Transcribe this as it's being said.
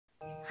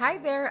Hi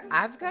there,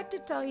 I've got to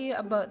tell you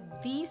about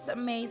these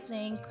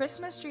amazing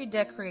Christmas tree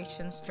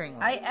decoration string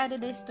lights. I added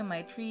this to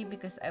my tree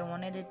because I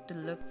wanted it to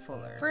look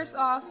fuller. First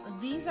off,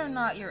 these are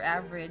not your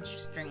average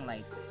string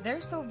lights. They're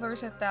so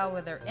versatile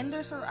whether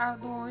indoors or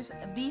outdoors,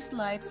 these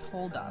lights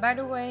hold up. By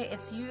the way,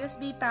 it's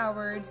USB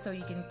powered so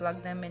you can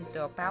plug them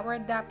into a power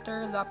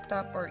adapter,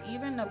 laptop, or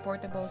even a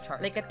portable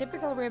charger. Like a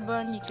typical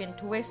ribbon, you can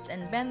twist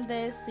and bend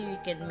this so you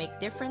can make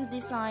different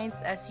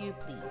designs as you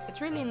please.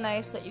 It's really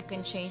nice that you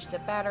can change the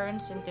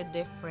patterns into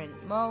different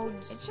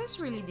modes. It just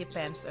really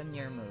depends on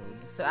your mood.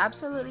 So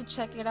absolutely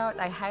check it out.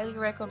 I highly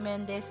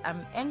recommend this.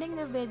 I'm ending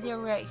the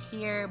video right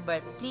here,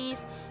 but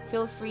please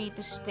feel free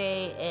to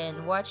stay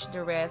and watch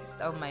the rest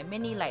of my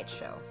mini light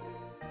show.